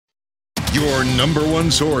Your number one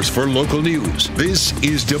source for local news. This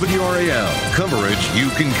is WRAL, coverage you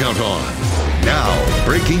can count on. Now,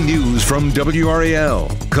 breaking news from WRAL,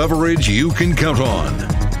 coverage you can count on.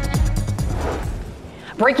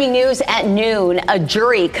 Breaking news at noon, a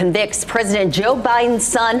jury convicts President Joe Biden's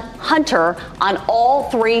son, Hunter, on all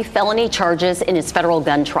 3 felony charges in his federal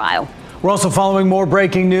gun trial. We're also following more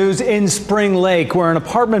breaking news in Spring Lake, where an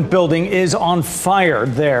apartment building is on fire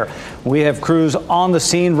there. We have crews on the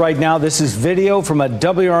scene right now. This is video from a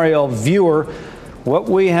WRAL viewer. What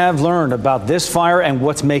we have learned about this fire and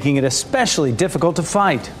what's making it especially difficult to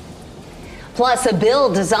fight. Plus, a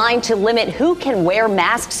bill designed to limit who can wear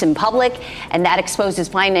masks in public, and that exposes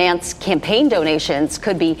finance campaign donations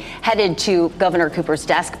could be headed to Governor Cooper's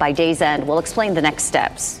desk by day's end. We'll explain the next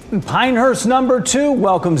steps. Pinehurst #2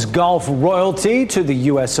 welcomes golf royalty to the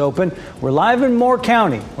U.S. Open. We're live in Moore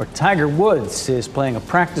County, where Tiger Woods is playing a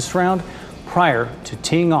practice round prior to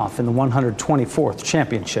teeing off in the 124th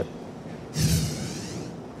championship.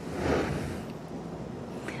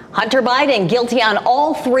 Hunter Biden guilty on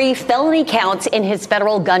all 3 felony counts in his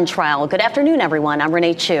federal gun trial. Good afternoon, everyone. I'm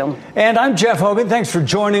Renee Chu. And I'm Jeff Hogan. Thanks for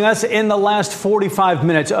joining us. In the last 45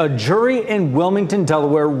 minutes, a jury in Wilmington,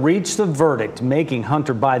 Delaware, reached the verdict, making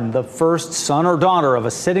Hunter Biden the first son or daughter of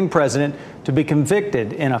a sitting president to be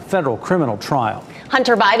convicted in a federal criminal trial.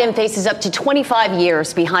 Hunter Biden faces up to 25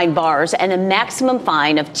 years behind bars and a maximum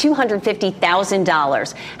fine of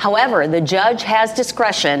 $250,000. However, the judge has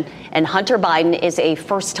discretion, and Hunter Biden is a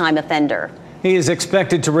first-time offender. He is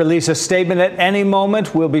expected to release a statement at any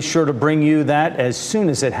moment. We'll be sure to bring you that as soon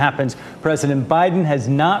as it happens. President Biden has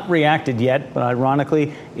not reacted yet, but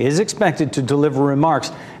ironically is expected to deliver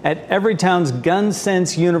remarks at Everytown's Gun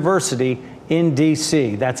Sense University in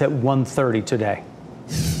D.C. That's at 1:30 today.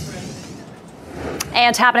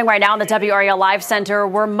 And happening right now in the WRAL Live Center,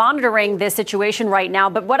 we're monitoring this situation right now.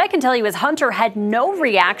 But what I can tell you is Hunter had no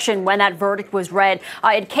reaction when that verdict was read.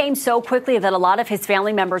 It came so quickly that a lot of his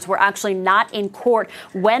family members were actually not in court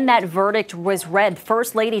when that verdict was read.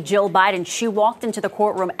 First Lady Jill Biden, she walked into the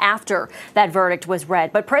courtroom after that verdict was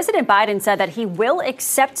read. But President Biden said that he will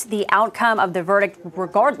accept the outcome of the verdict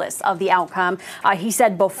regardless of the outcome. He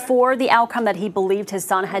said before the outcome that he believed his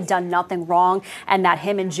son had done nothing wrong and that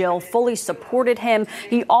him and Jill fully supported him.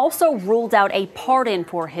 He also ruled out a pardon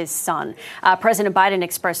for his son. President Biden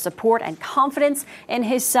expressed support and confidence in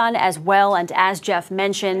his son as well. And as Jeff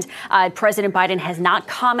mentioned, President Biden has not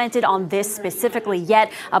commented on this specifically yet,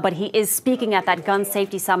 but he is speaking at that gun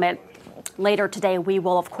safety summit later today. We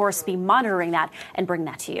will, of course, be monitoring that and bring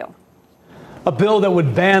that to you. A bill that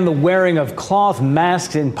would ban the wearing of cloth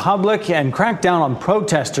masks in public and crack down on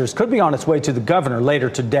protesters could be on its way to the governor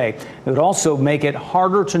later today. It would also make it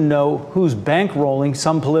harder to know who's bankrolling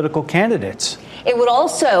some political candidates. It would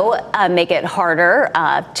also make it harder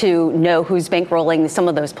to know who's bankrolling some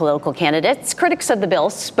of those political candidates. Critics of the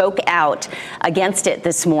bill spoke out against it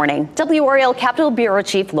this morning. WRAL Capitol Bureau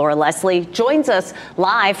Chief Laura Leslie joins us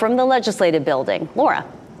live from the Legislative Building. Laura.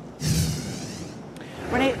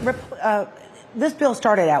 Renee, this bill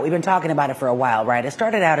started out, we've been talking about it for a while, right? It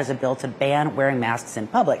started out as a bill to ban wearing masks in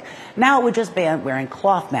public. Now it would just ban wearing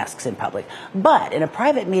cloth masks in public. But in a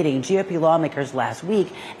private meeting, GOP lawmakers last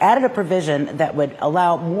week added a provision that would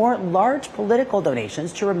allow more large political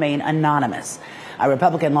donations to remain anonymous.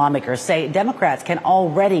 Republican lawmakers say Democrats can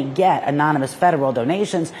already get anonymous federal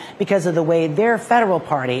donations because of the way their federal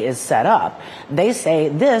party is set up. They say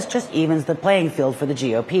this just evens the playing field for the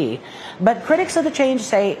GOP. But critics of the change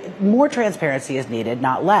say more transparency is needed,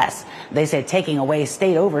 not less. They say taking away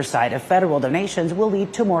state oversight of federal donations will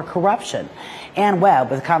lead to more corruption. Ann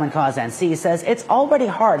Webb with Common Cause NC says it's already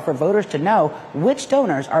hard for voters to know which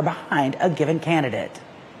donors are behind a given candidate.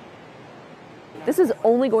 This is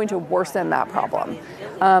only going to worsen that problem.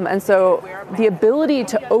 And so the ability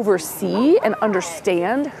to oversee and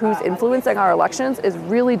understand who's influencing our elections is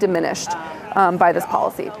really diminished by this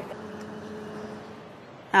policy.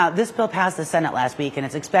 Now, this bill passed the Senate last week, and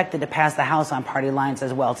it's expected to pass the House on party lines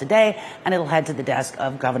as well today, and it'll head to the desk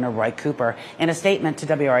of Governor Roy Cooper. In a statement to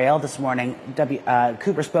WRAL this morning,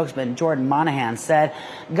 Cooper spokesman Jordan Monahan said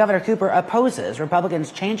Governor Cooper opposes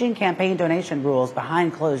Republicans changing campaign donation rules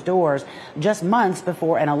behind closed doors just months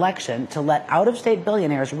before an election to let out-of-state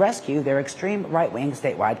billionaires rescue their extreme right-wing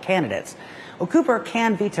statewide candidates. Well, Cooper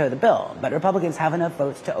can veto the bill, but Republicans have enough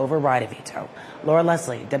votes to override a veto. Laura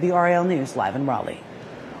Leslie, WRAL News, live in Raleigh.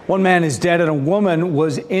 One man is dead and a woman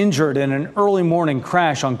was injured in an early morning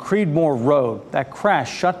crash on Creedmoor Road. That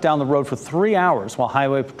crash shut down the road for 3 hours while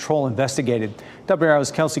Highway Patrol investigated.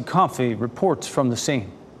 WRAL's Kelsey Coffey reports from the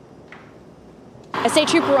scene. A state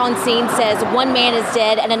trooper on scene says one man is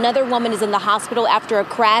dead and another woman is in the hospital after a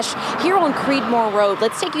crash here on Creedmoor Road.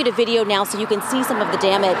 Let's take you to video now so you can see some of the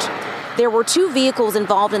damage. There were two vehicles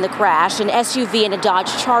involved in the crash, an SUV and a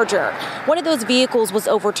Dodge Charger. One of those vehicles was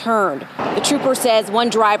overturned. The trooper says one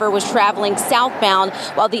driver was traveling southbound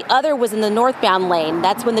while the other was in the northbound lane.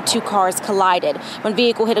 That's when the two cars collided. One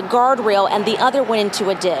vehicle hit a guardrail and the other went into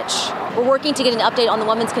a ditch. We're working to get an update on the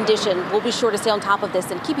woman's condition. We'll be sure to stay on top of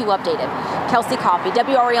this and keep you updated. Kelsey Coffey,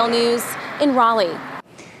 WRAL News in Raleigh.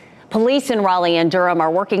 Police in Raleigh and Durham are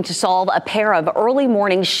working to solve a pair of early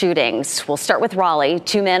morning shootings. We'll start with Raleigh.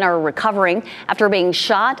 Two men are recovering after being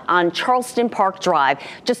shot on Charleston Park Drive,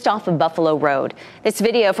 just off of Buffalo Road. This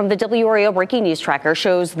video from the WRAL Breaking News Tracker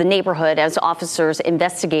shows the neighborhood as officers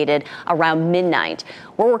investigated around midnight.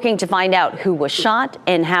 We're working to find out who was shot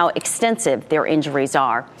and how extensive their injuries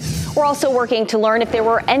are. We're also working to learn if there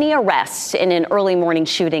were any arrests in an early morning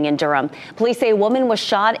shooting in Durham. Police say a woman was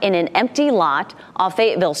shot in an empty lot off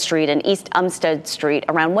Fayetteville Street and East Umstead Street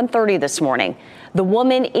around 1:30 this morning. The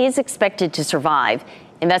woman is expected to survive.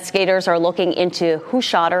 Investigators are looking into who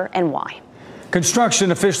shot her and why.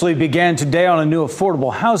 Construction officially began today on a new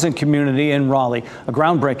affordable housing community in Raleigh. A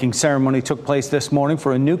groundbreaking ceremony took place this morning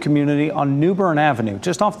for a new community on New Bern Avenue,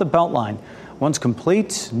 just off the Beltline. Once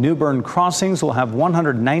complete, New Bern Crossings will have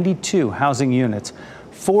 192 housing units.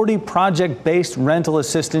 40 project-based rental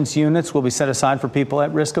assistance units will be set aside for people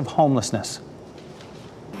at risk of homelessness.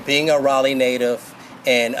 Being a Raleigh native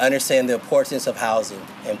and understanding the importance of housing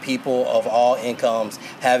and people of all incomes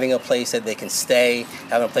having a place that they can stay,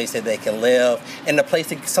 having a place that they can live, and a place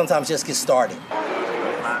that sometimes just get started.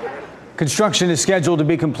 Construction is scheduled to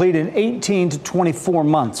be complete in 18 to 24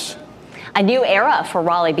 months. A new era for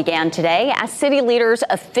Raleigh began today as city leaders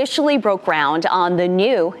officially broke ground on the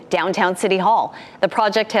new downtown City Hall. The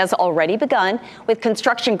project has already begun, with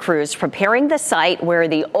construction crews preparing the site where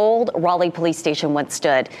the old Raleigh Police Station once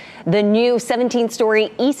stood. The new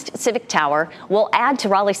 17-story East Civic Tower will add to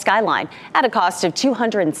Raleigh's skyline at a cost of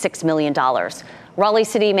 $206 million. Raleigh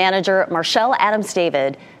City Manager Marshall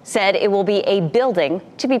Adams-David said it will be a building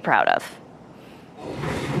to be proud of.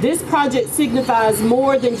 This project signifies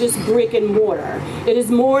more than just brick and mortar. It is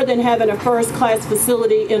more than having a first-class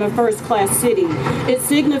facility in a first-class city. It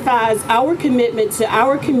signifies our commitment to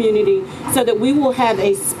our community so that we will have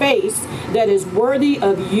a space that is worthy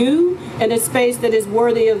of you and a space that is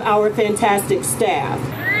worthy of our fantastic staff.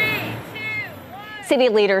 City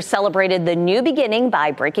leaders celebrated the new beginning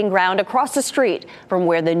by breaking ground across the street from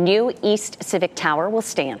where the new East Civic Tower will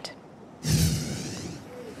stand.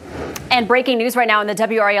 And breaking news right now in the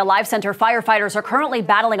WRAL Live Center, firefighters are currently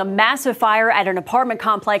battling a massive fire at an apartment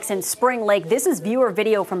complex in Spring Lake. This is viewer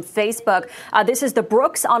video from Facebook. This is the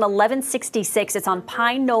Brooks on 1166. It's on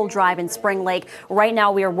Pine Knoll Drive in Spring Lake. Right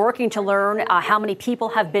now, we are working to learn how many people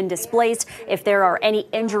have been displaced, if there are any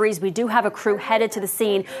injuries. We do have a crew headed to the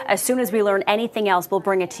scene. As soon as we learn anything else, we'll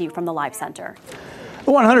bring it to you from the Live Center.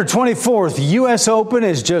 The 124th U.S. Open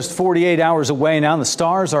is just 48 hours away now. The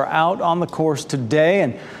stars are out on the course today,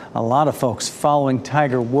 and a lot of folks following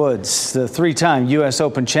Tiger Woods, the three-time U.S.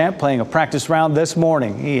 Open champ, playing a practice round this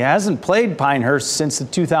morning. He hasn't played Pinehurst since the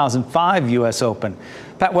 2005 U.S. Open.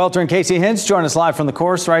 Pat Welter and Casey Hintz join us live from the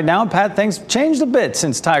course right now. Pat, things changed a bit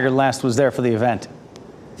since Tiger last was there for the event.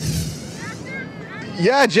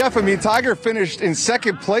 Yeah, Jeff, I mean, Tiger finished in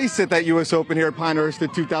second place at that U.S. Open here at Pinehurst in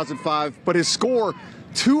 2005, but his score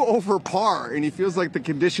 2 over par, and he feels like the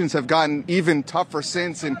conditions have gotten even tougher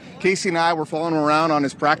since. And Casey and I were following him around on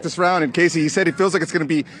his practice round, and Casey, he said he feels like it's going to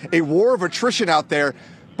be a war of attrition out there,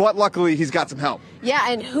 but luckily he's got some help. Yeah,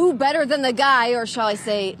 and who better than the guy, or shall I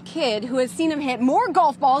say kid, who has seen him hit more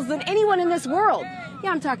golf balls than anyone in this world? Yeah,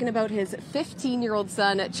 I'm talking about his 15-year-old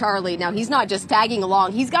son, Charlie. Now, he's not just tagging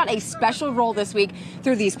along. He's got a special role this week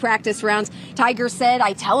through these practice rounds. Tiger said,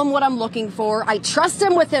 I tell him what I'm looking for. I trust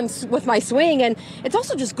him with my swing, and it's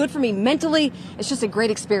also just good for me mentally. It's just a great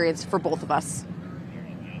experience for both of us.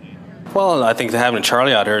 Well, I think having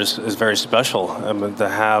Charlie out here is very special. I mean, to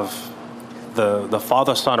have the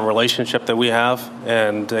father-son relationship that we have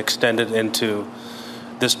and extend it into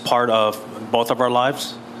this part of both of our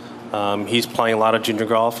lives. He's playing a lot of junior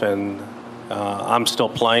golf, and I'm still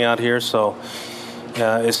playing out here, so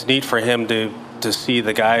it's neat for him to see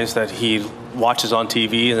the guys that he watches on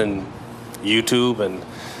TV and YouTube and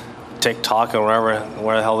TikTok and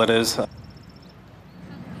where the hell it is.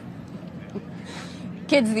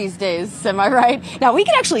 kids these days, am I right? Now, we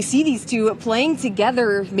can actually see these two playing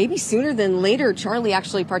together maybe sooner than later. Charlie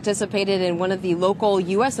actually participated in one of the local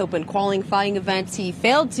U.S. Open qualifying events. He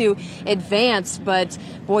failed to advance, but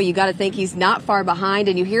boy, you got to think he's not far behind,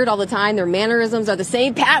 and you hear it all the time. Their mannerisms are the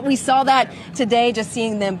same. Pat, we saw that today. Just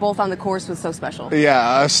seeing them both on the course was so special.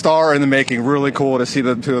 Yeah, a star in the making. Really cool to see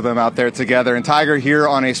the two of them out there together. And Tiger here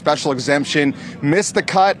on a special exemption, missed the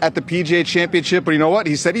cut at the PGA Championship, but you know what?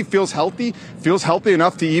 He said he feels healthy enough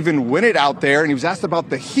to even win it out there. And he was asked about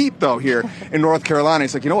the heat, though, here in North Carolina.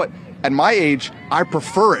 He's like, you know what? At my age, I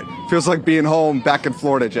prefer it. Feels like being home back in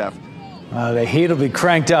Florida, Jeff. The heat will be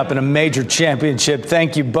cranked up in a major championship.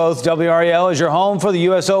 Thank you both. WRAL is your home for the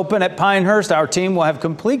U.S. Open at Pinehurst. Our team will have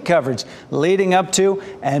complete coverage leading up to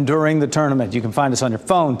and during the tournament. You can find us on your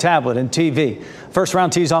phone, tablet, and TV. First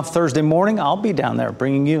round tees off Thursday morning. I'll be down there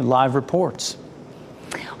bringing you live reports.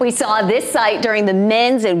 We saw this sight during the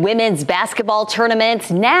men's and women's basketball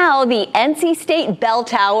tournaments. Now the NC State bell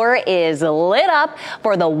tower is lit up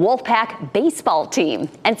for the Wolfpack baseball team.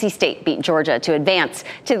 NC State beat Georgia to advance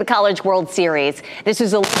to the College World Series. This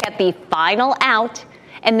was a look at the final out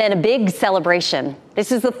and then a big celebration.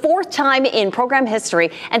 This is the fourth time in program history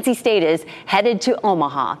NC State is headed to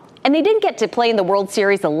Omaha. And they didn't get to play in the World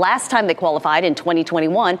Series the last time they qualified in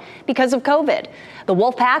 2021 because of COVID. The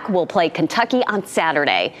Wolfpack will play Kentucky on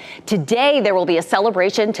Saturday. Today, there will be a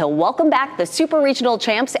celebration to welcome back the Super Regional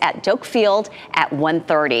champs at Doak Field at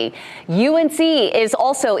 1:30. UNC is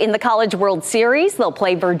also in the College World Series. They'll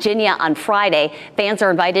play Virginia on Friday. Fans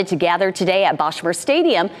are invited to gather today at Boschmer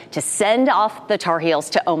Stadium to send off the Tar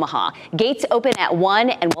Heels to Omaha. Gates open at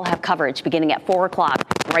 1, and we'll have coverage beginning at 4 o'clock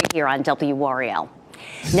right here on WRAL.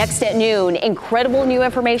 Next at noon, incredible new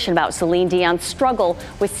information about Celine Dion's struggle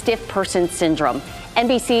with stiff person syndrome.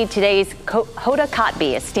 NBC Today's Hoda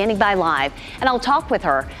Kotb is standing by live, and I'll talk with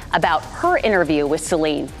her about her interview with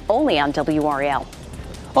Celine, only on WRAL.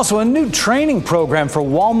 Also, a new training program for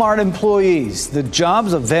Walmart employees, the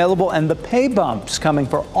jobs available and the pay bumps coming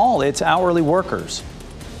for all its hourly workers.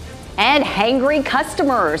 And hangry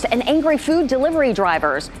customers and angry food delivery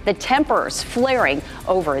drivers, the tempers flaring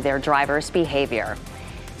over their drivers' behavior.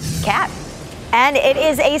 Kat. And it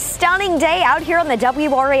is a stunning day out here on the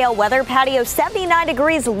WRAL weather patio, 79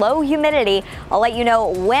 degrees, low humidity. I'll let you know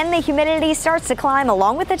when the humidity starts to climb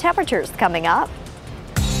along with the temperatures coming up.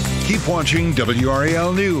 Keep watching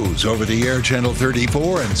WRAL News over the air Channel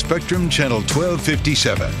 34 and Spectrum Channel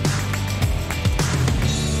 1257.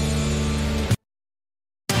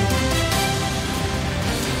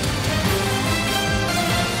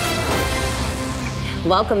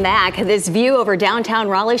 Welcome back. This view over downtown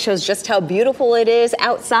Raleigh shows just how beautiful it is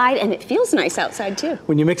outside, and it feels nice outside, too.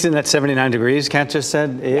 When you mix in that 79 degrees, Kat just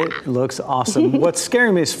said, it looks awesome. What's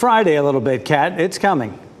scaring me is Friday a little bit, Kat. It's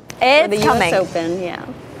coming. It's coming. US Open, yeah.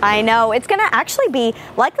 I know. It's going to actually be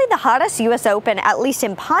likely the hottest U.S. Open, at least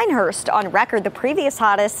in Pinehurst, on record. The previous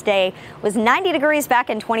hottest day was 90 degrees back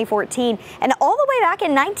in 2014. And all the way back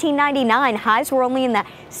in 1999, highs were only in the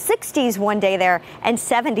 60s one day there and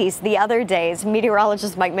 70s the other days.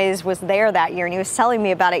 Meteorologist Mike Mays was there that year, and he was telling me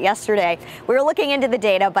about it yesterday. We were looking into the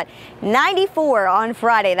data, but 94 on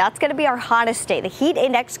Friday, that's going to be our hottest day. The heat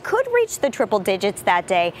index could reach the triple digits that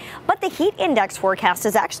day, but the heat index forecast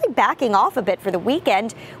is actually backing off a bit for the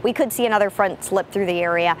weekend. We could see another front slip through the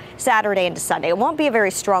area Saturday into Sunday. It won't be a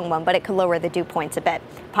very strong one, but it could lower the dew points a bit.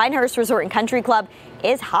 Pinehurst Resort and Country Club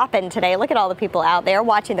is hopping today. Look at all the people out there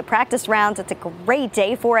watching the practice rounds. It's a great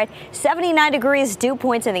day for it. 79 degrees, dew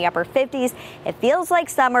points in the upper 50s. It feels like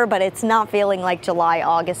summer, but it's not feeling like July,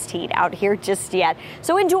 August heat out here just yet.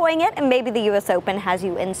 So enjoying it, and maybe the U.S. Open has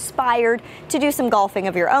you inspired to do some golfing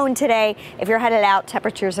of your own today. If you're headed out,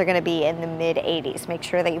 temperatures are going to be in the mid 80s. Make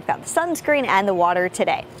sure that you've got the sunscreen and the water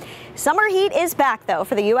today. Summer heat is back, though,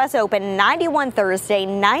 for the U.S. Open. 91 Thursday,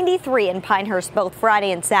 93 in Pinehurst both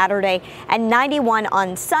Friday and Saturday, and 91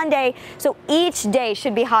 on Sunday. So each day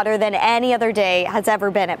should be hotter than any other day has ever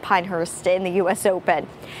been at Pinehurst in the U.S. Open.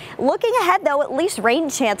 Looking ahead, though, at least rain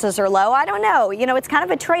chances are low. I don't know. You know, it's kind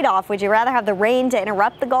of a trade-off. Would you rather have the rain to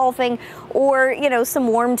interrupt the golfing or, you know, some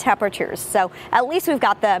warm temperatures? So at least we've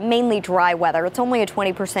got the mainly dry weather. It's only a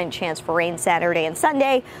 20% chance for rain Saturday and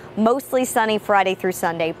Sunday. Mostly sunny Friday through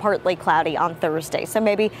Sunday. Partly partly cloudy on Thursday. So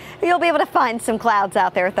maybe you'll be able to find some clouds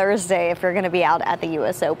out there Thursday if you're going to be out at the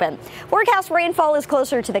U.S. Open. Forecast rainfall is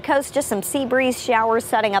closer to the coast, just some sea breeze showers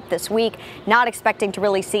setting up this week. Not expecting to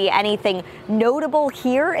really see anything notable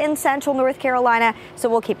here in central North Carolina, so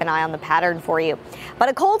we'll keep an eye on the pattern for you. But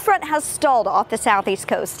a cold front has stalled off the southeast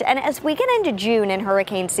coast, and as we get into June in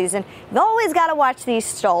hurricane season, you've always got to watch these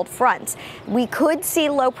stalled fronts. We could see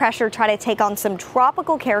low pressure try to take on some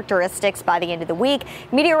tropical characteristics by the end of the week.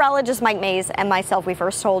 Meteorologist Mike Mays and myself, we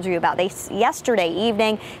first told you about this yesterday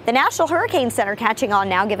evening. The National Hurricane Center catching on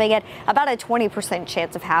now, giving it about a 20%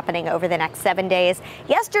 chance of happening over the next 7 days.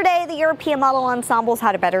 Yesterday, the European model ensembles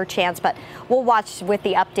had a better chance, but we'll watch with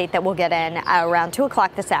the update that we'll get in around 2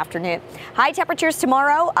 o'clock this afternoon. High temperatures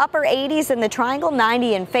tomorrow, upper 80s in the Triangle,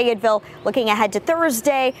 90 in Fayetteville. Looking ahead to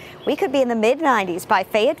Thursday, we could be in the mid-90s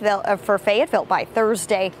for Fayetteville by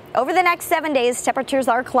Thursday. Over the next 7 days, temperatures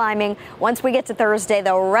are climbing. Once we get to Thursday,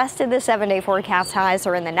 the rest of the 7-day forecast highs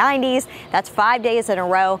are in the 90s. That's 5 days in a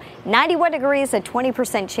row. 91 degrees, a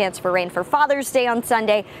 20% chance for rain for Father's Day on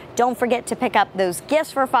Sunday. Don't forget to pick up those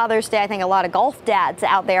gifts for Father's Day. I think a lot of golf dads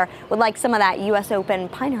out there would like some of that U.S. Open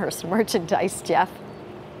Pinehurst merchandise, Jeff.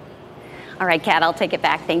 All right, Kat, I'll take it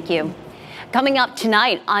back. Thank you. Coming up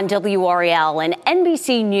tonight on WRAL, an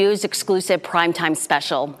NBC News exclusive primetime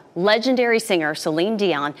special. Legendary singer Celine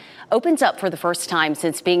Dion opens up for the first time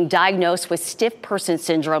since being diagnosed with stiff person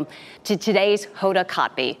syndrome to today's Hoda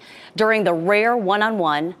Kotb. During the rare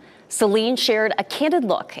one-on-one, Celine shared a candid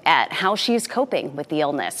look at how she is coping with the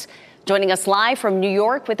illness. Joining us live from New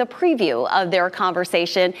York with a preview of their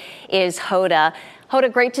conversation is Hoda.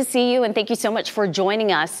 Hoda, great to see you, and thank you so much for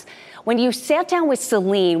joining us. When you sat down with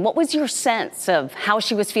Celine, what was your sense of how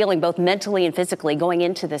she was feeling both mentally and physically going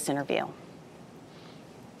into this interview?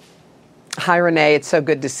 Hi, Renee. It's so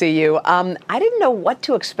good to see you. I didn't know what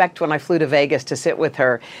to expect when I flew to Vegas to sit with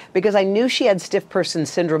her because I knew she had stiff person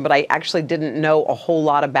syndrome, but I actually didn't know a whole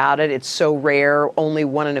lot about it. It's so rare. Only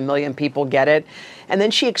 1 in a million people get it. And then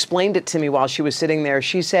she explained it to me while she was sitting there.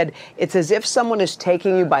 She said, it's as if someone is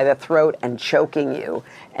taking you by the throat and choking you,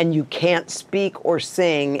 and you can't speak or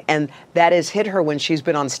sing. And that has hit her when she's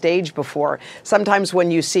been on stage before. Sometimes when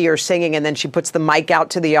you see her singing and then she puts the mic out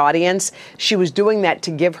to the audience, she was doing that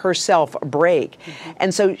to give herself a break.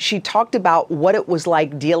 And so she talked about what it was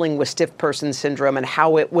like dealing with stiff person syndrome and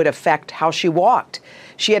how it would affect how she walked.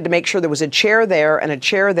 She had to make sure there was a chair there and a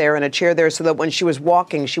chair there and a chair there so that when she was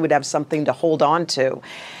walking, she would have something to hold on to.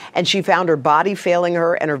 And she found her body failing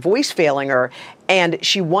her and her voice failing her. And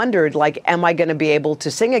she wondered, like, am I going to be able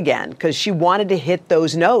to sing again? Because she wanted to hit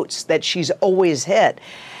those notes that she's always hit.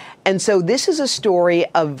 And so this is a story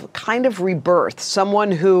of kind of rebirth,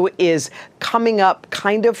 someone who is coming up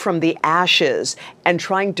kind of from the ashes and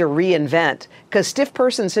trying to reinvent. Because stiff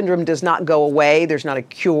person syndrome does not go away. There's not a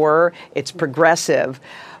cure. It's progressive.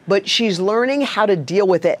 But she's learning how to deal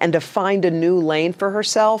with it and to find a new lane for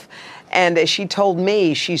herself. And as she told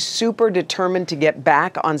me, she's super determined to get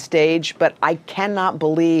back on stage, but I cannot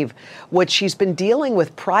believe what she's been dealing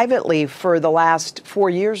with privately for the last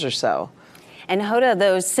 4 years or so. And Hoda,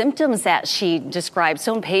 those symptoms that she described,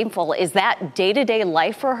 so painful, is that day-to-day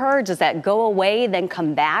life for her? Does that go away, then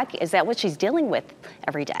come back? Is that what she's dealing with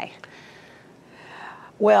every day?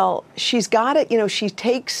 Well, she's got it. You know, she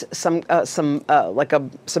takes some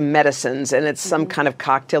medicines, and it's some kind of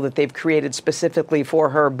cocktail that they've created specifically for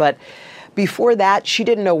her. But before that, she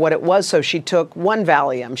didn't know what it was, so she took 1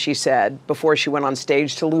 Valium, she said, before she went on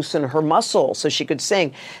stage to loosen her muscle so she could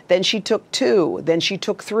sing. Then she took 2, then she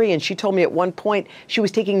took 3, and she told me at one point she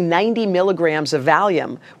was taking 90 milligrams of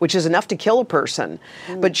Valium, which is enough to kill a person.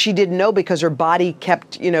 But she didn't know because her body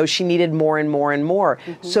kept, she needed more and more and more.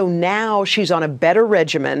 So now she's on a better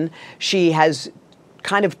regimen. She has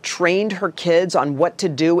kind of trained her kids on what to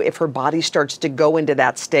do if her body starts to go into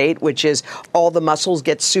that state, which is all the muscles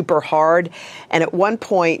get super hard. And at one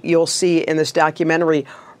point, you'll see in this documentary,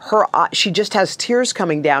 she just has tears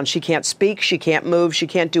coming down. She can't speak, she can't move, she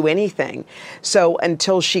can't do anything. So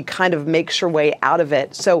until she kind of makes her way out of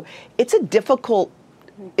it. So it's a difficult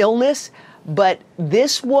illness. But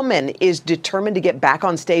this woman is determined to get back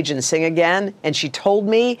on stage and sing again. And she told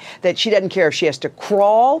me that she doesn't care if she has to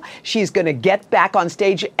crawl. She's going to get back on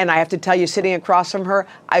stage. And I have to tell you, sitting across from her,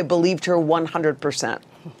 I believed her 100%.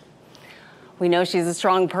 We know she's a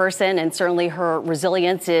strong person, and certainly her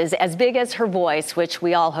resilience is as big as her voice, which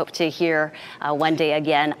we all hope to hear one day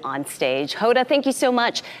again on stage. Hoda, thank you so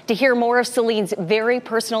much. To hear more of Celine's very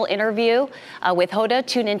personal interview with Hoda,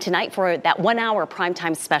 tune in tonight for that 1-hour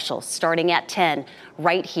primetime special starting at 10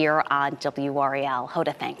 right here on WRAL.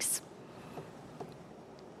 Hoda, thanks.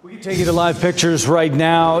 We can take you to live pictures right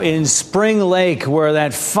now in Spring Lake, where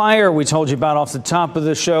that fire we told you about off the top of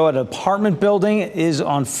the show at an apartment building is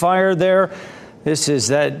on fire there. This is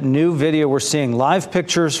that new video we're seeing. Live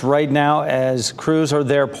pictures right now as crews are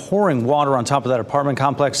there pouring water on top of that apartment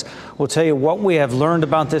complex. We'll tell you what we have learned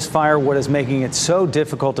about this fire, what is making it so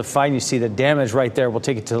difficult to fight. You see the damage right there. We'll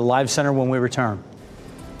take you to the live center when we return.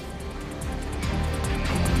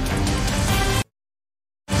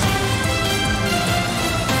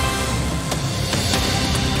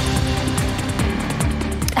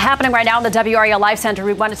 Happening right now in the WRAL Live Center.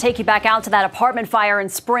 We want to take you back out to that apartment fire in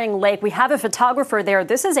Spring Lake. We have a photographer there.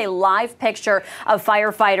 This is a live picture of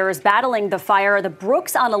firefighters battling the fire. The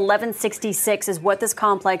Brooks on 1166 is what this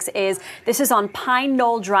complex is. This is on Pine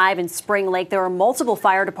Knoll Drive in Spring Lake. There are multiple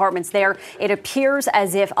fire departments there. It appears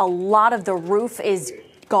as if a lot of the roof is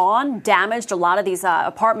gone, damaged. A lot of these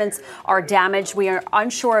apartments are damaged. We are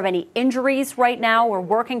unsure of any injuries right now. We're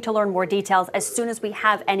working to learn more details. As soon as we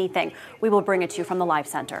have anything, we will bring it to you from the Live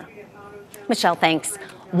Center. Michelle, thanks.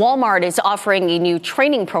 Walmart is offering a new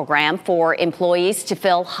training program for employees to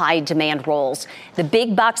fill high-demand roles. The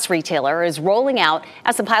big box retailer is rolling out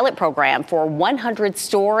as a pilot program for 100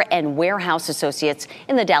 store and warehouse associates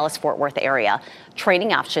in the Dallas-Fort Worth area.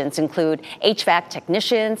 Training options include HVAC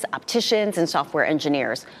technicians, opticians, and software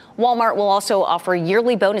engineers. Walmart will also offer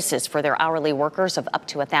yearly bonuses for their hourly workers of up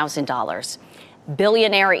to $1,000.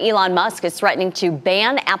 Billionaire Elon Musk is threatening to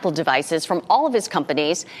ban Apple devices from all of his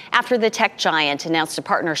companies after the tech giant announced a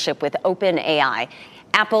partnership with OpenAI.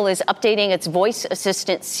 Apple is updating its voice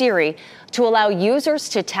assistant Siri to allow users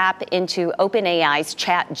to tap into OpenAI's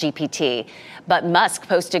ChatGPT. But Musk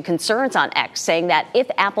posted concerns on X, saying that if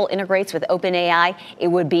Apple integrates with OpenAI, it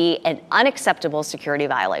would be an unacceptable security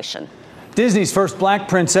violation. Disney's first black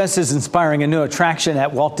princess is inspiring a new attraction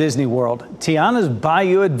at Walt Disney World. Tiana's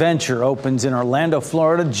Bayou Adventure opens in Orlando,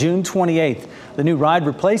 Florida, June 28th. The new ride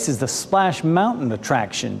replaces the Splash Mountain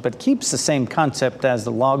attraction, but keeps the same concept as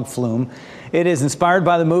the log flume. It is inspired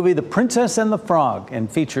by the movie The Princess and the Frog and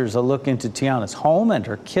features a look into Tiana's home and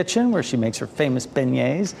her kitchen, where she makes her famous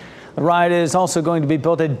beignets. The ride is also going to be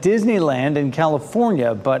built at Disneyland in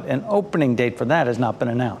California, but an opening date for that has not been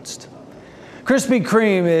announced. Krispy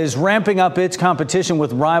Kreme is ramping up its competition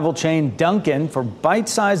with rival chain Dunkin' for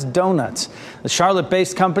bite-sized donuts. The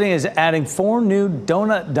Charlotte-based company is adding 4 new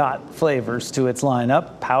donut dot flavors to its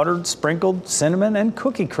lineup: powdered, sprinkled, cinnamon, and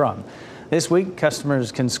cookie crumb. This week,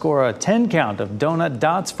 customers can score a 10 count of donut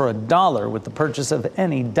dots for $1 with the purchase of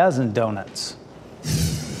any dozen donuts.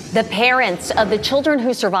 The parents of the children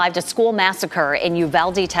who survived a school massacre in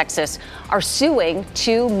Uvalde, Texas, are suing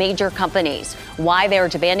 2 major companies. Why they're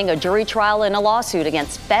demanding a jury trial in a lawsuit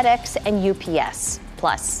against FedEx and UPS.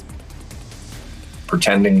 Plus,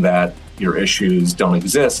 pretending that your issues don't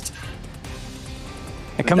exist.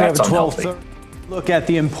 And coming up at 12:30, look at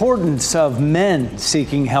the importance of men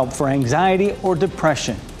seeking help for anxiety or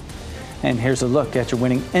depression. And here's a look at your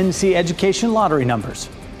winning NC Education lottery numbers.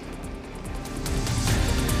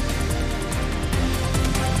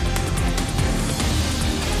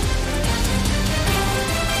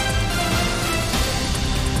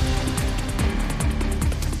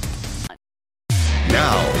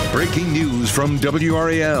 Breaking news from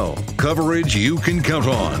WRAL. Coverage you can count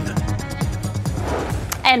on.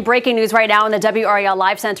 And breaking news right now in the WRAL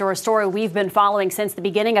Live Center, a story we've been following since the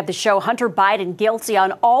beginning of the show. Hunter Biden guilty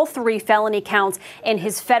on all 3 felony counts in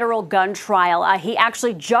his federal gun trial. He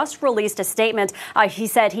actually just released a statement. He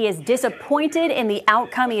said he is disappointed in the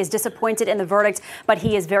outcome. He is disappointed in the verdict, but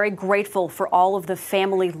he is very grateful for all of the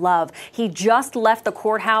family love. He just left the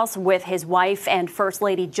courthouse with his wife and First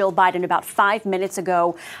Lady Jill Biden about 5 minutes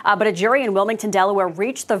ago. But a jury in Wilmington, Delaware,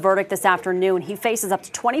 reached the verdict this afternoon. He faces up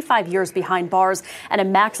to 25 years behind bars and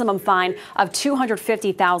a maximum fine of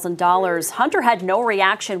 $250,000. Hunter had no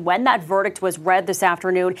reaction when that verdict was read this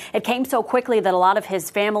afternoon. It came so quickly that a lot of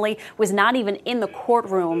his family was not even in the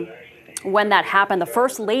courtroom when that happened. The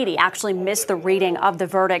First Lady actually missed the reading of the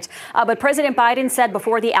verdict. But President Biden said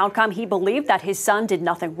before the outcome he believed that his son did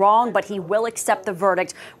nothing wrong, but he will accept the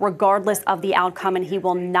verdict regardless of the outcome, and he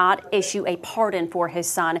will not issue a pardon for his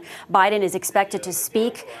son. Biden is expected to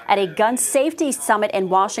speak at a gun safety summit in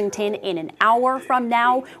Washington in an hour from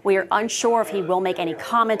now. We are unsure if he will make any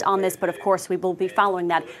comment on this, but of course we will be following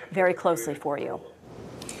that very closely for you.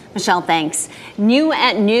 Michelle, thanks. New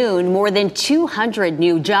at noon, more than 200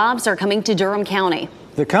 new jobs are coming to Durham County.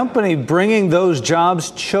 The company bringing those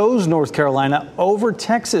jobs chose North Carolina over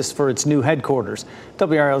Texas for its new headquarters.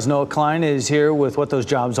 WRAL's Noah Klein is here with what those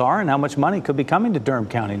jobs are and how much money could be coming to Durham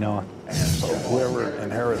County. Noah. So whoever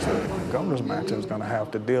inherits the company owner's max is going to have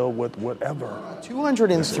to deal with whatever.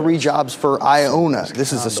 203 jobs for Iona.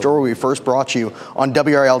 This is a story we first brought you on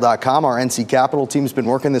WRAL.com. Our NC Capital team's been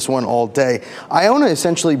working this one all day. Iona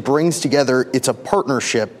essentially brings together, it's a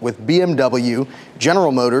partnership with BMW,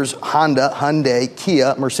 General Motors, Honda, Hyundai,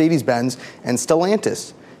 Kia, Mercedes-Benz, and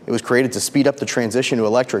Stellantis. It was created to speed up the transition to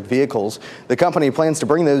electric vehicles. The company plans to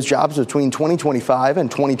bring those jobs between 2025 and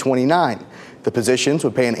 2029. The positions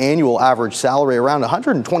would pay an annual average salary around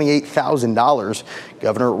 $128,000.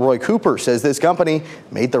 Governor Roy Cooper says this company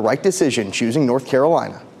made the right decision choosing North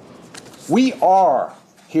Carolina. We are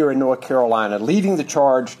here in North Carolina leading the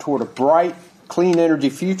charge toward a bright, clean energy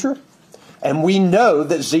future, and we know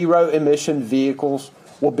that zero-emission vehicles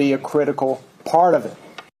will be a critical part of it.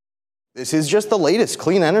 This is just the latest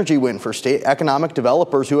clean energy win for state economic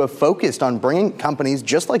developers who have focused on bringing companies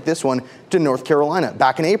just like this one to North Carolina.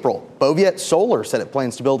 Back in April, Boviet Solar said it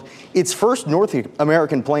plans to build its first North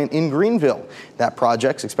American plant in Greenville. That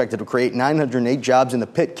project's expected to create 908 jobs in the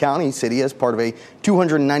Pitt County city as part of a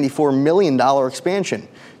 $294 million expansion.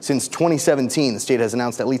 Since 2017, the state has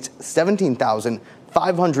announced at least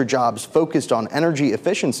 17,500 jobs focused on energy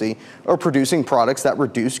efficiency or producing products that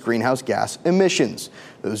reduce greenhouse gas emissions.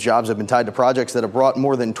 Those jobs have been tied to projects that have brought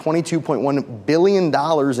more than $22.1 billion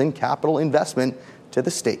in capital investment to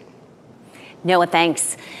the state. Noah,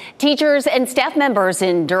 thanks. Teachers and staff members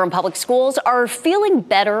in Durham Public Schools are feeling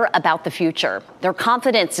better about the future. Their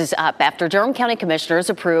confidence is up after Durham County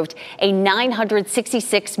Commissioners approved a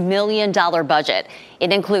 $966 million budget.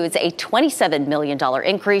 It includes a $27 million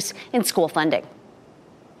increase in school funding.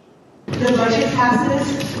 The budget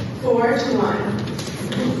passes 4-1.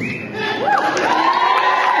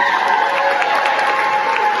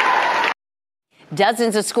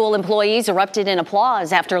 Dozens of school employees erupted in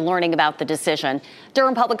applause after learning about the decision.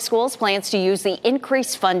 Durham Public Schools plans to use the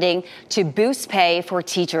increased funding to boost pay for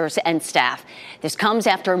teachers and staff. This comes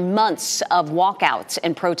after months of walkouts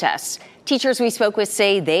and protests. Teachers we spoke with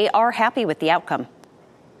say they are happy with the outcome.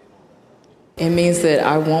 It means that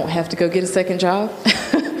I won't have to go get a second job.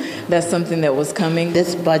 That's something that was coming.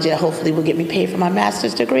 This budget hopefully will get me paid for my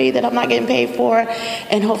master's degree that I'm not getting paid for,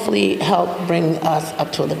 and hopefully help bring us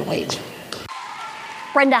up to a living wage.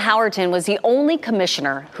 Brenda Howerton was the only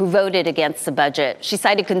commissioner who voted against the budget. She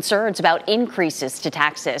cited concerns about increases to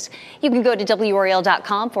taxes. You can go to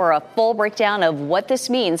WRAL.com for a full breakdown of what this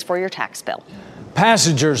means for your tax bill.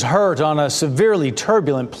 Passengers hurt on a severely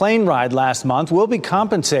turbulent plane ride last month will be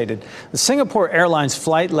compensated. The Singapore Airlines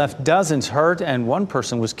flight left dozens hurt and one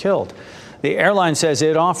person was killed. The airline says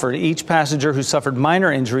it offered each passenger who suffered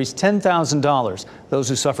minor injuries $10,000. Those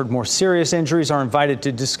who suffered more serious injuries are invited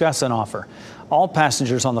to discuss an offer. All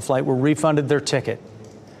passengers on the flight were refunded their ticket.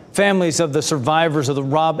 Families of the survivors of the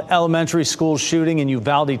Robb Elementary School shooting in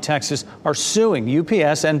Uvalde, Texas, are suing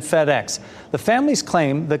UPS and FedEx. The families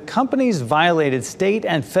claim the companies violated state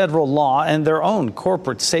and federal law and their own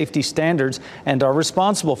corporate safety standards and are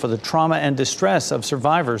responsible for the trauma and distress of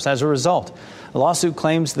survivors as a result. The lawsuit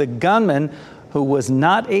claims the gunman, who was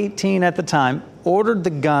not 18 at the time, ordered the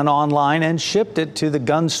gun online and shipped it to the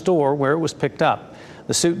gun store where it was picked up.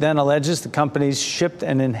 The suit then alleges the companies shipped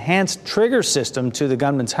an enhanced trigger system to the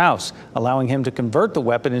gunman's house, allowing him to convert the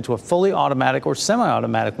weapon into a fully automatic or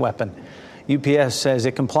semi-automatic weapon. UPS says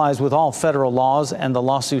it complies with all federal laws and the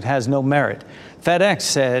lawsuit has no merit. FedEx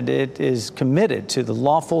said it is committed to the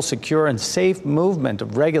lawful, secure, and safe movement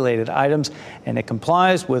of regulated items, and it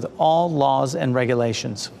complies with all laws and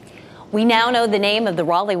regulations. We now know the name of the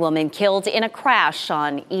Raleigh woman killed in a crash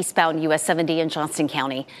on eastbound US 70 in Johnson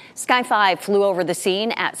County. Sky 5 flew over the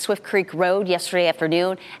scene at Swift Creek Road yesterday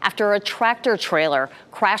afternoon after a tractor trailer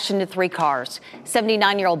crashed into 3 cars.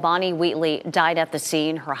 79-year-old Bonnie Wheatley died at the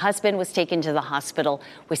scene. Her husband was taken to the hospital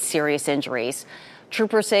with serious injuries.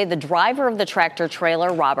 Troopers say the driver of the tractor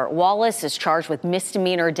trailer, Robert Wallace, is charged with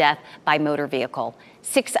misdemeanor death by motor vehicle.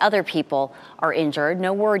 6 other people are injured.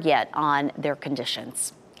 No word yet on their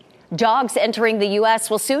conditions. Dogs entering the U.S.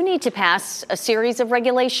 will soon need to pass a series of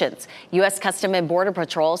regulations. U.S. Customs and Border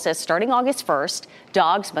Patrol says starting August 1st,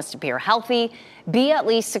 dogs must appear healthy, be at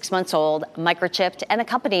least 6 months old, microchipped, and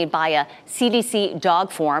accompanied by a CDC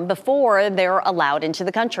dog form before they're allowed into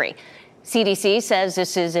the country. CDC says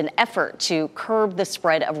this is an effort to curb the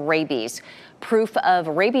spread of rabies. Proof of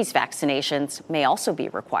rabies vaccinations may also be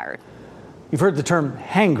required. You've heard the term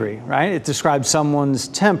hangry, right? It describes someone's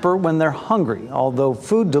temper when they're hungry. Although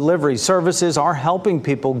food delivery services are helping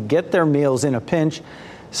people get their meals in a pinch,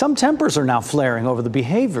 some tempers are now flaring over the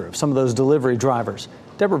behavior of some of those delivery drivers.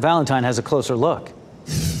 Deborah Valentine has a closer look.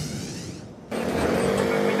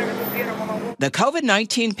 The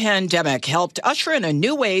COVID-19 pandemic helped usher in a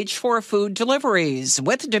new age for food deliveries,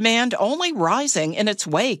 with demand only rising in its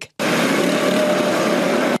wake.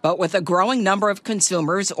 But with a growing number of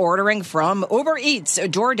consumers ordering from Uber Eats,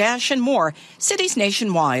 DoorDash, and more, cities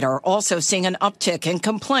nationwide are also seeing an uptick in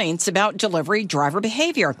complaints about delivery driver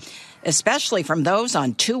behavior, especially from those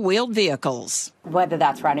on two-wheeled vehicles. Whether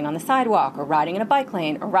that's riding on the sidewalk or riding in a bike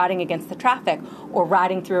lane or riding against the traffic or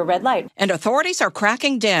riding through a red light. And authorities are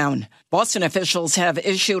cracking down. Boston officials have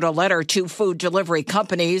issued a letter to food delivery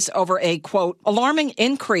companies over a, quote, alarming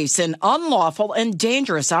increase in unlawful and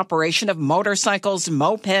dangerous operation of motorcycles,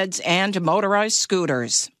 mopeds, and motorized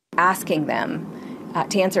scooters. Asking them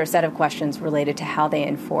to answer a set of questions related to how they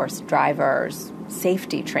enforce drivers'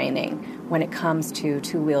 safety training when it comes to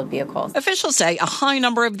two-wheeled vehicles. Officials say a high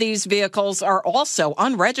number of these vehicles are also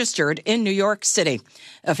unregistered in New York City.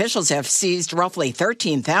 Officials have seized roughly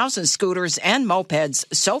 13,000 scooters and mopeds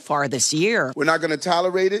so far this year. We're not going to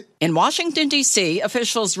tolerate it. In Washington, D.C.,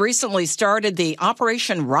 officials recently started the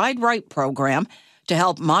Operation Ride Right program to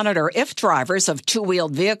help monitor if drivers of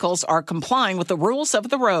two-wheeled vehicles are complying with the rules of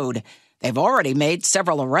the road. They've already made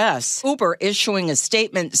several arrests. Uber issuing a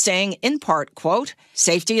statement saying, in part, quote,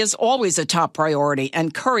 safety is always a top priority,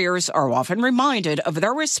 and couriers are often reminded of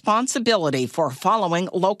their responsibility for following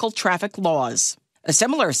local traffic laws. A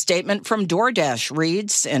similar statement from DoorDash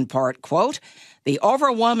reads, in part, quote, the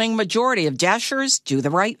overwhelming majority of Dashers do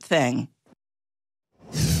the right thing.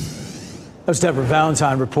 That's Deborah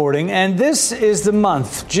Valentine reporting, and this is the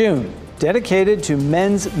month, June, dedicated to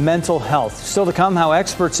men's mental health. Still to come, how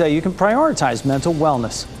experts say you can prioritize mental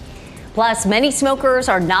wellness. Plus, many smokers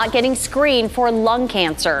are not getting screened for lung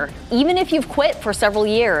cancer, even if you've quit for several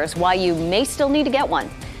years, why you may still need to get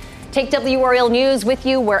one. Take WRAL News with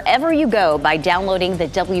you wherever you go by downloading the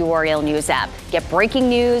WRAL News app. Get breaking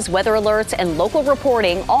news, weather alerts, and local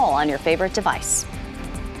reporting all on your favorite device.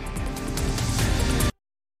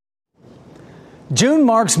 June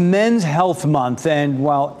marks Men's Health Month, and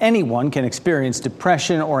while anyone can experience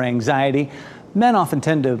depression or anxiety, men often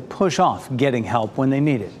tend to push off getting help when they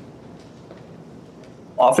need it.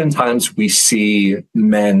 Oftentimes we see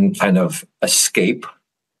men kind of escape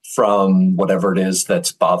from whatever it is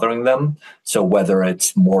that's bothering them. So whether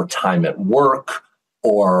it's more time at work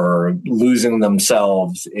or losing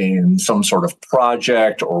themselves in some sort of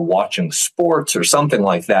project or watching sports or something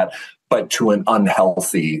like that, but to an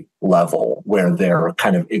unhealthy level where they're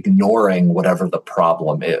kind of ignoring whatever the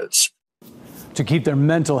problem is. To keep their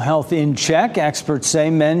mental health in check, experts say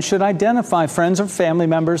men should identify friends or family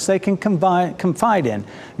members they can confide in.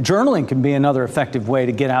 Journaling can be another effective way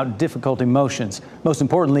to get out difficult emotions. Most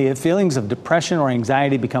importantly, if feelings of depression or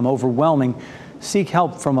anxiety become overwhelming, seek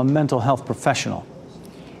help from a mental health professional.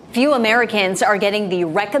 Few Americans are getting the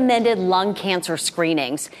recommended lung cancer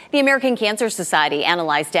screenings. The American Cancer Society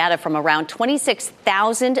analyzed data from around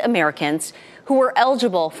 26,000 Americans who were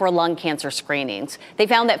eligible for lung cancer screenings. They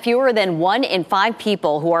found that fewer than 1 in 5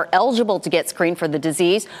 people who are eligible to get screened for the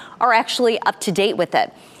disease are actually up to date with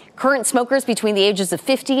it. Current smokers between the ages of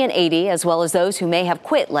 50 and 80, as well as those who may have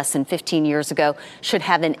quit less than 15 years ago, should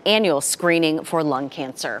have an annual screening for lung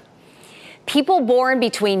cancer. People born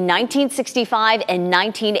between 1965 and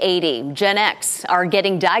 1980, Gen X, are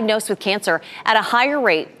getting diagnosed with cancer at a higher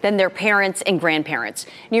rate than their parents and grandparents.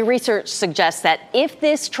 New research suggests that if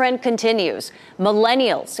this trend continues,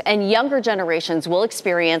 millennials and younger generations will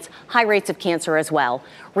experience high rates of cancer as well.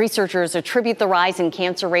 Researchers attribute the rise in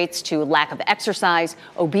cancer rates to lack of exercise,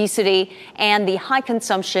 obesity, and the high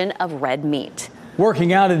consumption of red meat.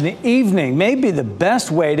 Working out in the evening may be the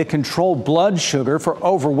best way to control blood sugar for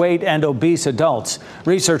overweight and obese adults.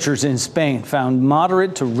 Researchers in Spain found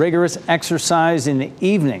moderate to rigorous exercise in the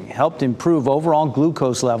evening helped improve overall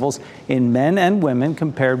glucose levels in men and women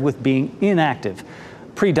compared with being inactive.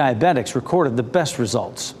 Pre-diabetics recorded the best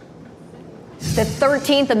results. The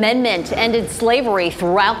 13th Amendment ended slavery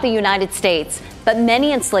throughout the United States, but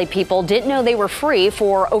many enslaved people didn't know they were free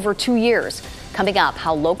for over 2 years. Coming up,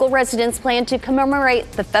 how local residents plan to commemorate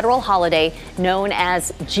the federal holiday known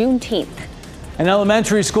as Juneteenth. An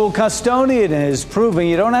elementary school custodian is proving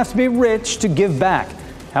you don't have to be rich to give back.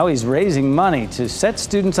 How he's raising money to set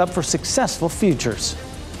students up for successful futures.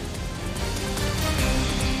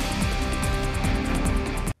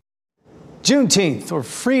 Juneteenth, or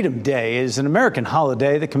Freedom Day, is an American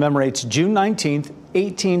holiday that commemorates June 19th,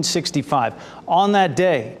 1865. On that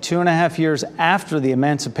day, 2.5 years after the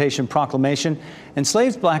Emancipation Proclamation,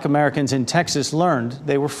 enslaved black Americans in Texas learned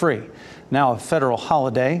they were free. Now a federal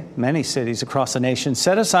holiday, many cities across the nation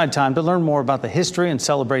set aside time to learn more about the history and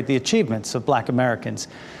celebrate the achievements of black Americans.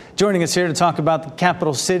 Joining us here to talk about the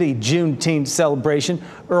Capital City Juneteenth celebration,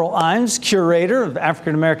 Earl Imes, curator of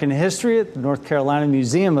African American history at the North Carolina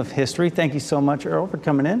Museum of History. Thank you so much, Earl, for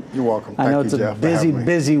coming in. You're welcome. I know Thank it's you, a Jeff,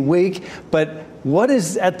 busy week, but what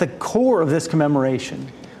is at the core of this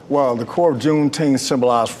commemoration? Well, the core of Juneteenth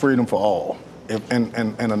symbolized freedom for all, in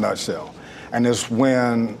a nutshell. And it's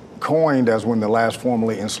when coined as when the last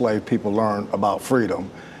formerly enslaved people learned about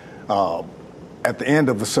freedom. At the end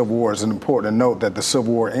of the Civil War, it's important to note that the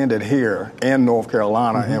Civil War ended here in North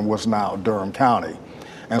Carolina and what's now Durham County.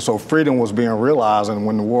 And so freedom was being realized, and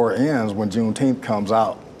when the war ends, when Juneteenth comes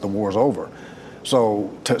out, the war's over.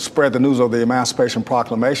 So to spread the news of the Emancipation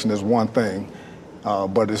Proclamation is one thing,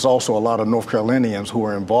 but it's also a lot of North Carolinians who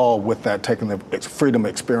are involved with that, taking the freedom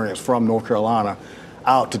experience from North Carolina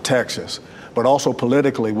out to Texas. But also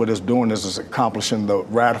politically, what it's doing is accomplishing the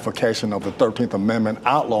ratification of the 13th Amendment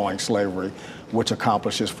outlawing slavery, which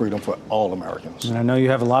accomplishes freedom for all Americans. And I know you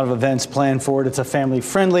have a lot of events planned for it. It's a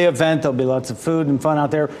family-friendly event. There'll be lots of food and fun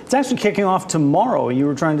out there. It's actually kicking off tomorrow. You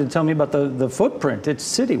were trying to tell me about the footprint. It's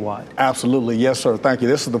citywide. Absolutely. Yes, sir. Thank you.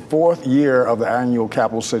 This is the 4th year of the annual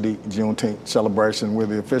Capital City Juneteenth celebration. We're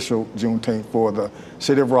the official Juneteenth for the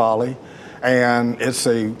city of Raleigh. And it's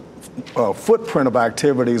a footprint of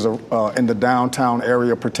activities in the downtown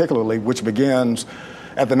area particularly, which begins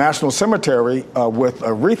at the National Cemetery with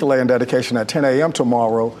a wreath laying dedication at 10 a.m.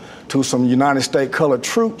 tomorrow to some United States colored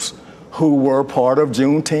troops who were part of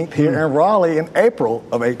Juneteenth here in Raleigh in April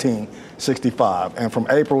of 1865. And from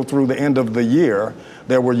April through the end of the year,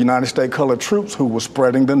 there were United States colored troops who were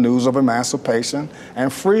spreading the news of emancipation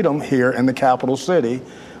and freedom here in the capital city,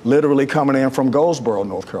 literally coming in from Goldsboro,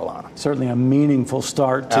 North Carolina. Certainly a meaningful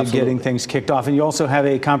start to Absolutely. Getting things kicked off. And you also have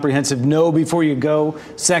a comprehensive Know Before You Go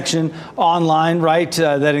section online, right?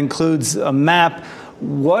 That includes a map.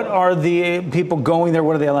 What are the people going there?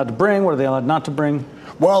 What are they allowed to bring? What are they allowed not to bring?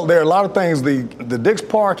 Well, there are a lot of things. The Dix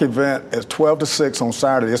Park event is 12 to 6 on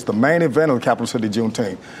Saturday. It's the main event of the Capital City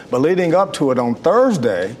Juneteenth. But leading up to it on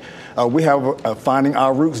Thursday, we have a Finding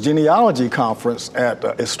Our Roots Genealogy Conference at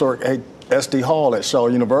historic SD Hall at Shaw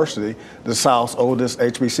University, the South's oldest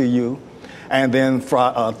HBCU. And then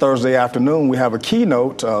Thursday afternoon, we have a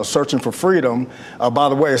keynote, Searching for Freedom. By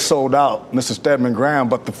the way, it's sold out, Mrs. Stedman Graham,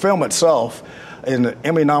 but the film itself, in the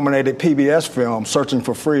Emmy-nominated PBS film, Searching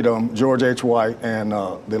for Freedom, George H. White and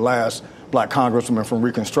the last black congressman from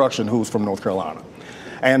Reconstruction, who's from North Carolina.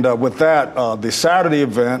 And with that, the Saturday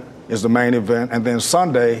event is the main event, and then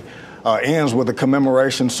Sunday ends with a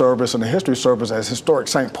commemoration service and a history service at historic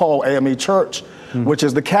St. Paul AME Church, which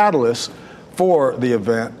is the catalyst for the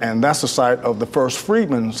event, and that's the site of the first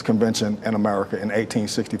Freedmen's Convention in America in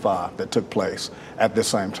 1865 that took place at the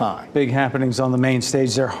same time. Big happenings on the main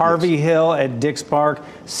stage there. Harvey Hill at Dix Park,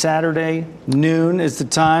 Saturday, noon is the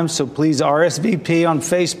time, so please RSVP on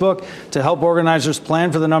Facebook to help organizers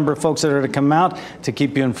plan for the number of folks that are to come out, to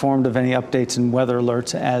keep you informed of any updates and weather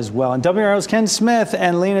alerts as well. And WRAL's Ken Smith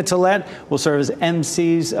and Lena Tillett will serve as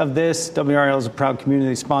MCs of this. WRAL is a proud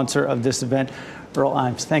community sponsor of this event. Earl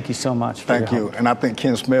Imes, thank you so much. Thank you. And I think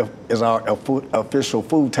Ken Smith is our official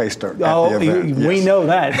food taster at the event. We know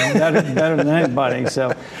that better than anybody.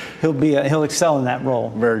 So he'll excel in that role.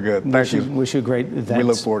 Very good. Thank you. Wish you a great event. We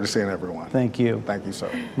look forward to seeing everyone. Thank you. Thank you,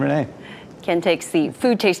 sir. Renee. Ken takes the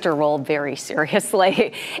food taster role very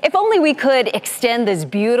seriously. If only we could extend this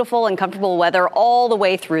beautiful and comfortable weather all the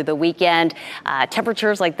way through the weekend.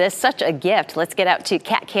 Temperatures like this, such a gift. Let's get out to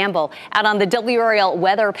Kat Campbell out on the WRAL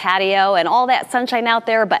weather patio and all that sunshine out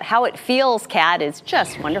there. But how it feels, Kat, is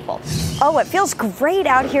just wonderful. Oh, it feels great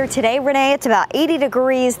out here today, Renee. It's about 80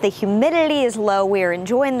 degrees. The humidity is low. We are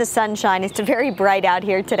enjoying the sunshine. It's very bright out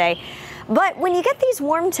here today. But when you get these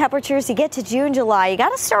warm temperatures, you get to June, July, you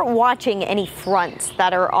got to start watching any fronts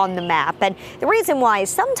that are on the map. And the reason why is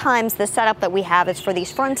sometimes the setup that we have is for these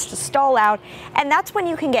fronts to stall out, and that's when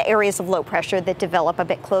you can get areas of low pressure that develop a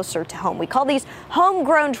bit closer to home. We call these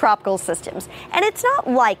homegrown tropical systems. And it's not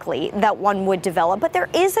likely that one would develop, but there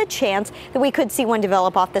is a chance that we could see one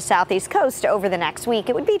develop off the southeast coast over the next week.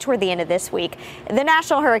 It would be toward the end of this week. The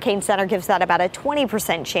National Hurricane Center gives that about a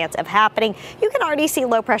 20% chance of happening. You can already see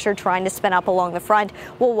low pressure trying to spin up along the front.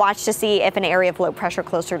 We'll watch to see if an area of low pressure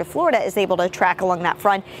closer to Florida is able to track along that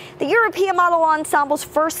front. The European model ensembles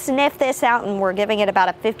first sniff this out, and we're giving it about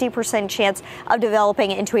a 50% chance of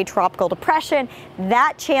developing into a tropical depression.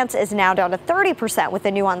 That chance is now down to 30% with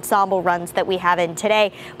the new ensemble runs that we have in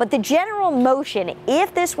today. But the general motion,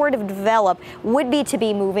 if this were to develop, would be to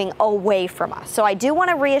be moving away from us. So I do want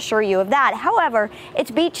to reassure you of that. However,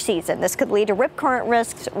 it's beach season. This could lead to rip current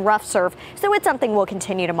risks, rough surf. So it's something we'll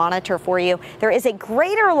continue to monitor for you. There is a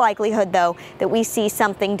greater likelihood, though, that we see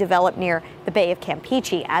something develop near the Bay of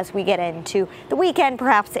Campeche as we get into the weekend,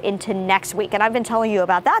 perhaps into next week. And I've been telling you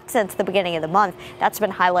about that since the beginning of the month. That's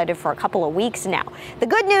been highlighted for a couple of weeks now. The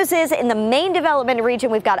good news is in the main development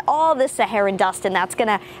region, we've got all this Saharan dust, and that's going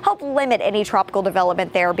to help limit any tropical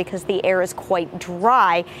development there because the air is quite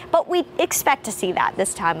dry. But we expect to see that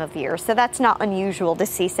this time of year, so that's not unusual to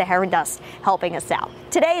see Saharan dust helping us out.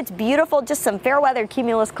 Today it's beautiful, just some fair weather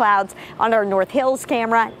cumulus clouds on our North Hills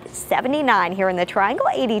camera. 79 here in the Triangle,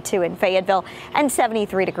 82 in Fayetteville, and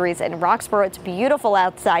 73 degrees in Roxborough. It's beautiful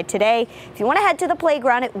outside today. If you want to head to the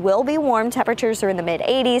playground, it will be warm. Temperatures are in the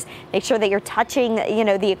mid-80s. Make sure that you're touching,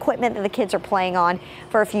 the equipment that the kids are playing on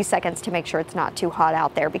for a few seconds to make sure it's not too hot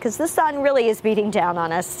out there because the sun really is beating down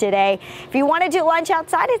on us today. If you want to do lunch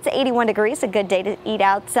outside, it's 81 degrees, a good day to eat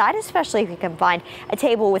outside, especially if you can find a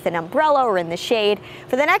table with an umbrella or in the shade.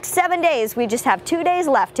 For the next 7 days, we just have 2 days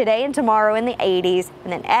left, today and tomorrow in the 80s,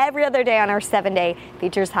 and then every other day on our 7-day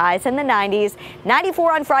features highs in the 90s.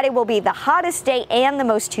 94 on Friday will be the hottest day and the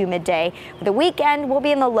most humid day. The weekend will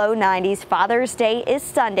be in the low 90s. Father's Day is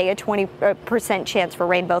Sunday, a 20% chance for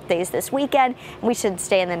rain both days this weekend. And we should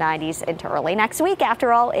stay in the 90s into early next week.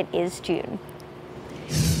 After all, it is June.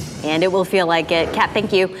 And it will feel like it. Kat,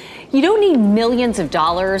 thank you. You don't need millions of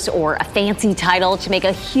dollars or a fancy title to make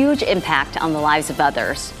a huge impact on the lives of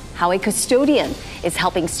others. How a custodian is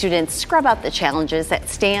helping students scrub out the challenges that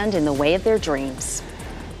stand in the way of their dreams.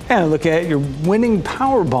 And look at your winning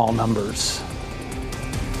Powerball numbers.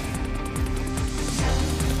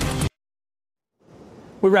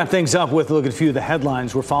 We wrap things up with a look at a few of the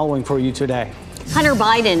headlines we're following for you today. Hunter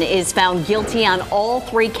Biden is found guilty on all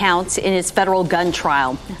 3 counts in his federal gun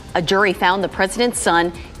trial. A jury found the president's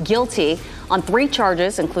son guilty on 3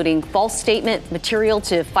 charges, including false statement material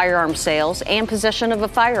to firearm sales and possession of a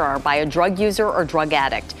firearm by a drug user or drug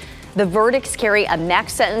addict. The verdicts carry a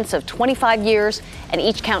max sentence of 25 years, and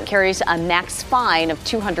each count carries a max fine of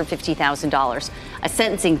 $250,000. A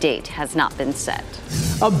sentencing date has not been set.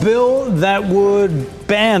 A bill that would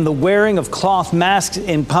ban the wearing of cloth masks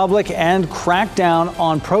in public and crack down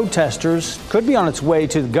on protesters could be on its way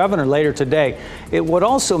to the governor later today. It would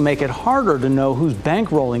also make it harder to know who's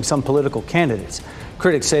bankrolling some political candidates.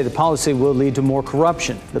 Critics say the policy will lead to more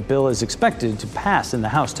corruption. The bill is expected to pass in the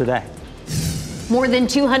House today. More than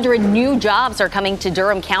 200 new jobs are coming to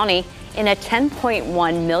Durham County in a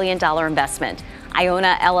 $10.1 million investment.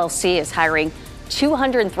 Iona LLC is hiring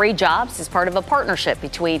 203 jobs as part of a partnership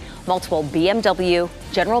between multiple BMW,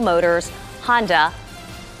 General Motors, Honda,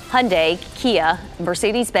 Hyundai, Kia,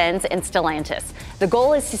 Mercedes-Benz, and Stellantis. The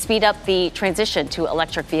goal is to speed up the transition to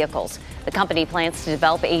electric vehicles. The company plans to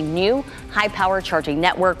develop a new high-power charging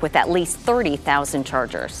network with at least 30,000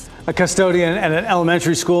 chargers. A custodian at an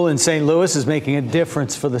elementary school in St. Louis is making a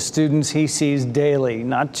difference for the students he sees daily,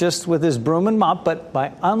 not just with his broom and mop, but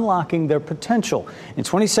by unlocking their potential. In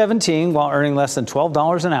 2017, while earning less than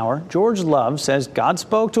 $12 an hour, George Love says God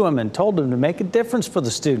spoke to him and told him to make a difference for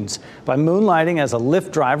the students. By moonlighting as a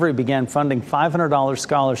Lyft driver, he began funding $500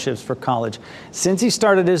 scholarships for college. Since he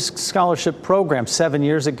started his scholarship program 7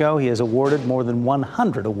 years ago, he has awarded more than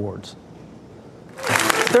 100 awards.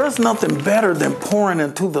 There's nothing better than pouring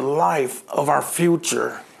into the life of our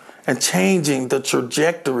future and changing the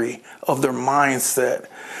trajectory of their mindset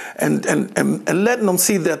and letting them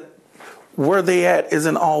see that where they at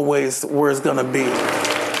isn't always where it's going to be.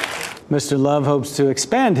 Mr. Love hopes to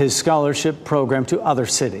expand his scholarship program to other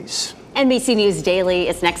cities. NBC News Daily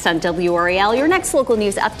is next on WRAL, your next local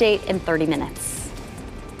news update in 30 minutes.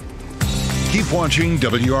 Keep watching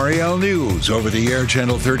WRAL News over the air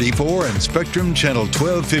Channel 34 and Spectrum Channel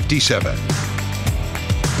 1257.